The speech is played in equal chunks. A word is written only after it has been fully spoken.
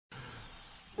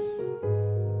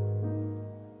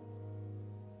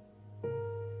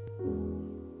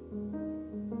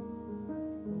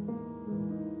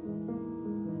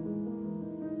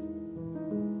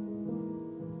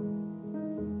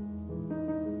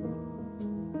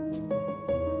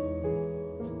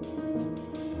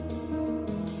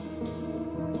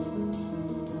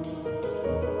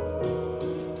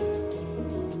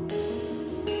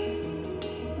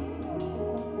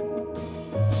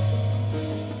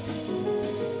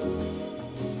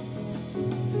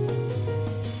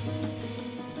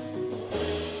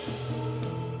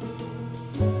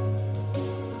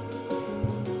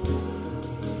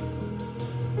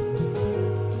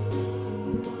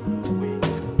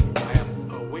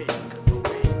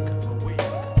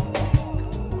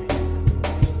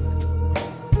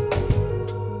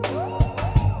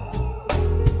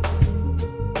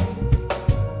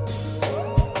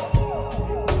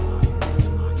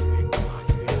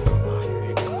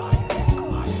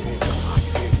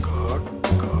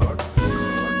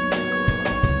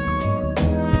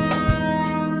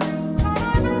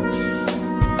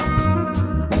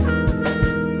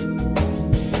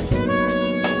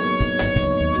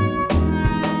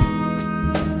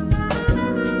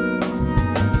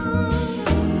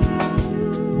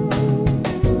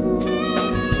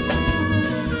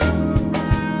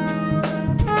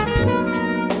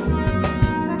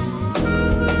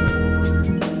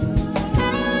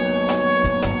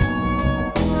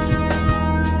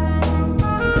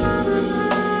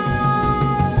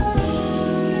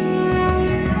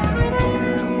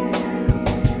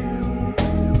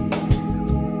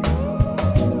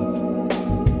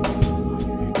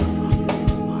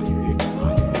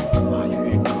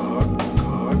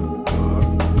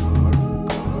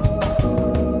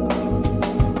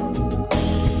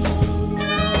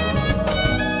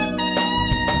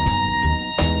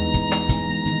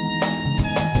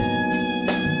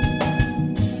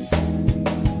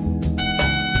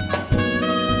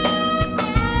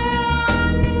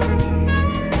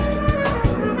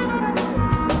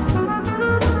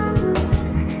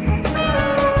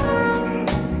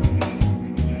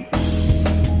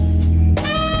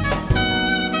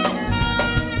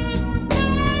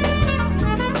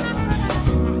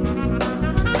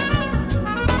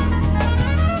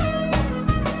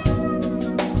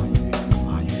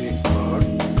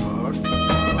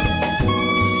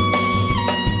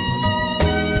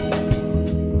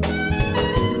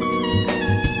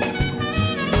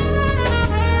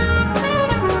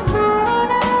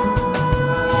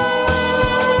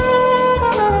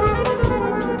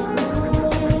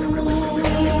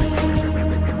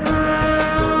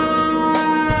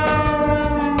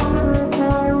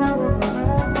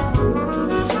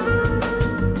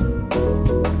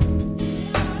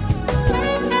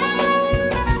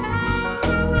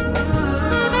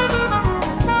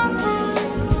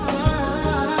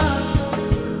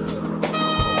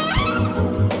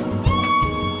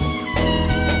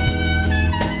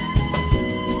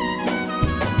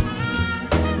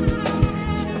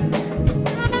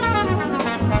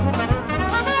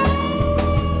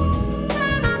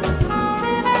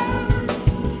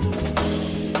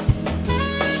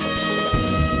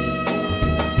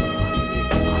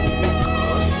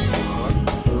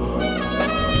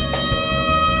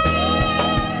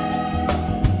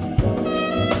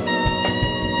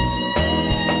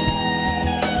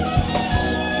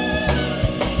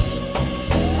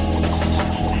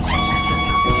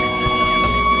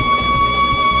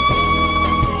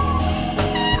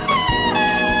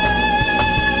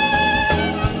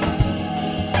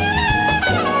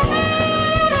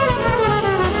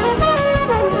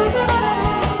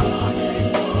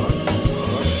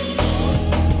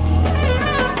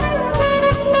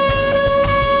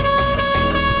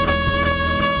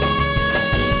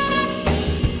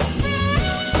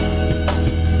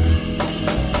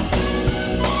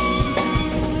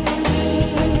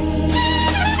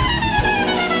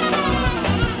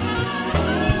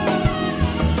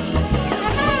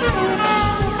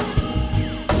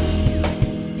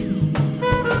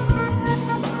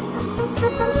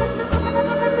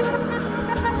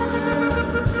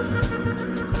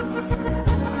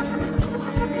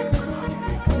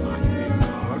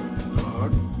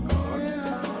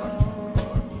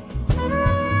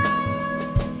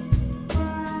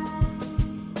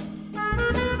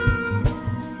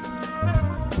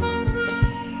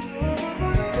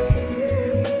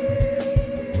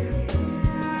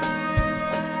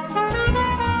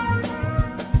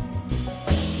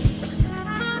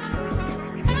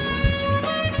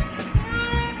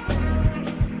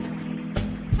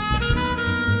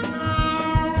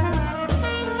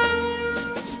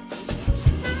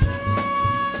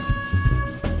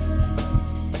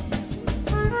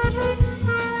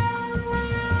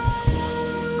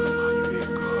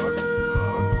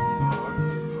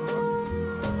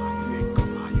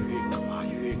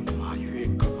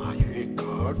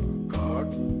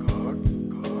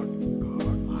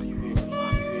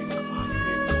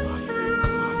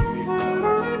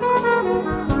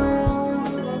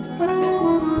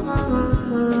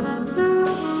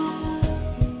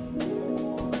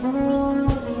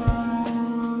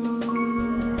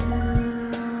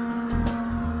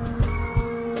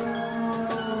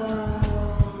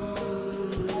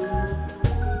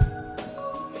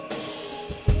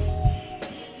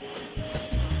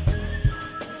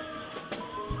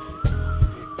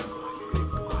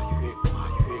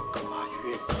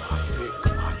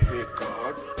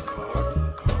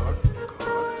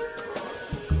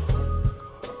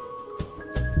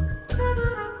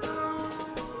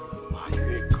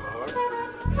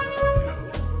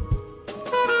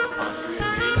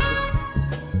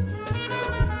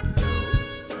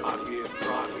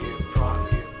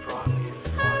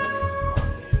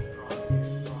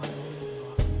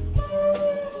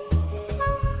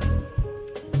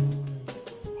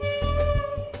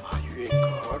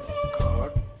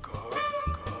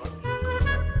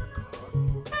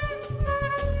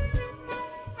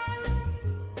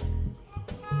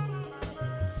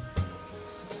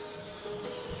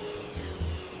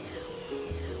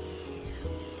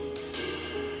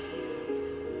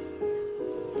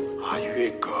you a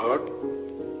god?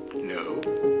 No.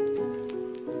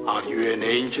 Are you an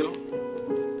angel?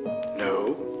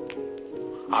 No.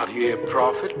 Are you a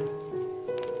prophet?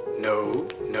 No,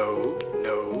 no,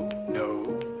 no, no,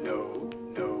 no,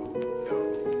 no,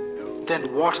 no.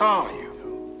 Then what are you?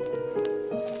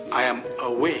 I am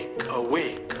awake,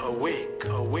 awake, awake,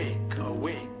 awake,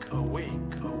 awake, awake,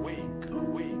 awake, awake,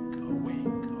 awake,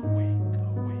 awake,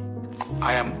 awake.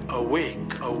 I am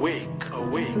awake, awake,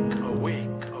 awake, awake,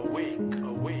 awake, awake,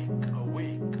 awake,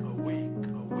 awake, awake,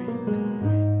 awake.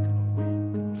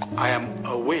 I am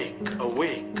awake,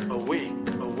 awake, awake,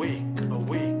 awake,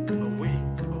 awake,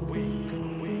 awake, awake,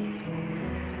 awake.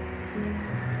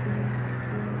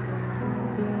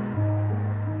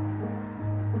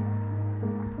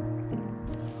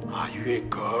 Are you a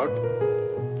god?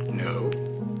 No.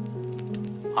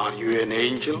 Are you an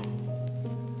angel?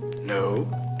 No.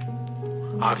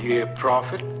 Are you a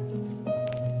prophet?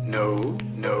 No,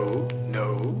 no,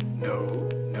 no, no,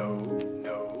 no,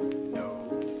 no, no.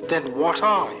 Then what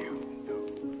are you?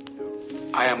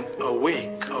 I am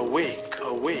awake, awake,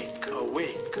 awake,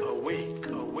 awake, awake, awake,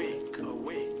 awake, awake,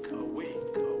 awake, awake,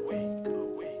 awake,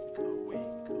 awake,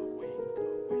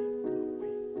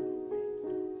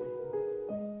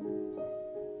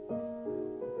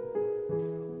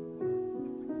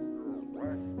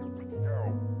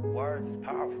 Words is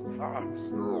powerful,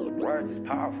 powerful. Words is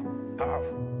powerful,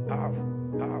 powerful, powerful,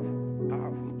 powerful,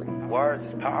 powerful. Words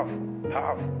is powerful,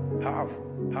 powerful,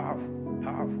 powerful, powerful,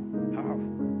 powerful,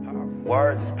 powerful, powerful.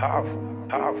 Words is powerful,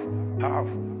 powerful,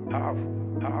 powerful, powerful,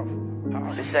 powerful,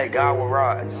 powerful. They say God will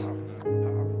rise.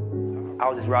 I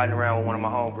was just riding around with one of my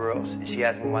homegirls, and she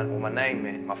asked me what my name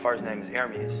meant. My first name is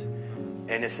Hermes,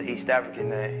 and it's an East African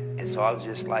name. And so I was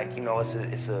just like, you know, it's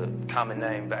a common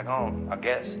name back home, I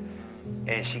guess.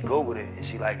 And she Googled it, and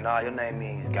she like, nah, your name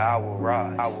means God will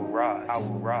rise. I will rise. I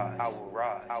will rise. I will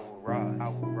rise. I will rise. I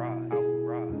will rise. I will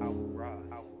rise. I will rise.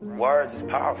 I will rise. Words is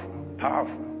powerful,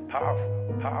 powerful,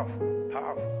 powerful, powerful,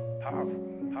 powerful,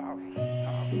 powerful, powerful,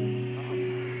 powerful.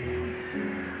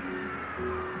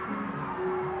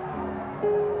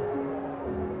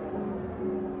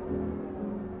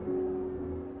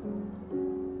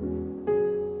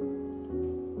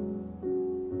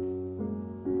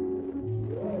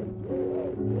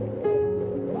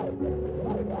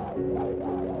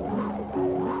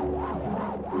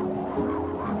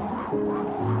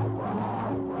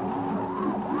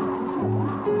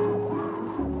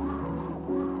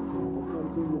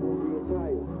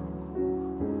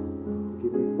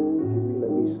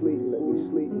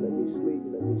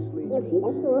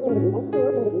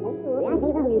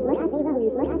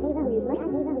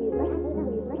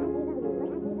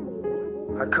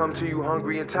 I come to you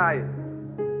hungry and tired.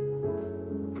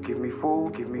 Give me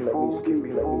food, give me food, give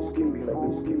me food, give me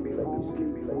food, give me food, give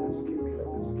me food, give me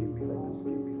food, give me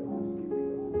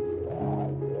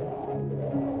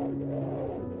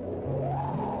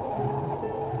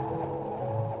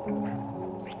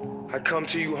food. I come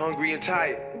to you hungry and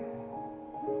tired.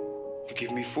 You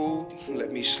give me food,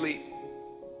 let me sleep.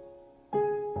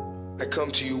 I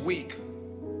come to you weak.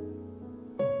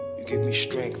 You give me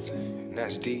strength, and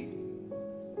that's deep.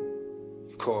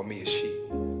 You call me a sheep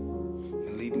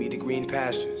and lead me to green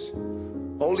pastures,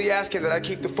 only asking that I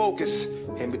keep the focus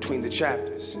in between the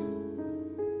chapters.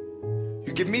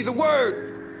 You give me the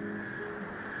word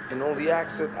and only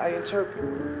ask that I interpret,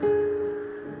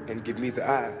 and give me the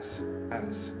eyes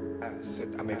that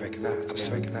I may recognize,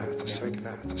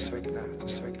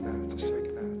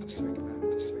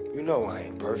 You know I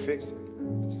ain't perfect,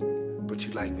 but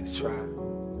you'd like me to try.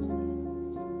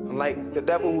 Unlike the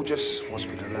devil who just wants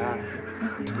me to lie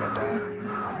till I die.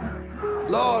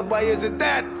 Lord, why is it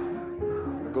that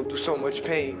I go through so much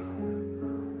pain?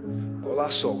 All I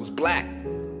saw was black.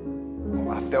 All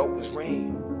I felt was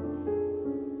rain.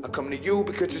 I come to you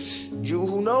because it's you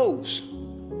who knows.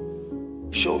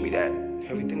 Show me that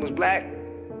everything was black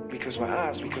because my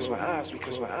eyes, because my eyes,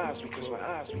 because my eyes, because my eyes, because my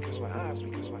eyes, because my eyes,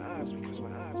 because my eyes, because my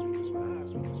eyes, because my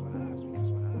eyes, because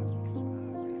my eyes,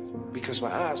 because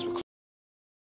my eyes were closed.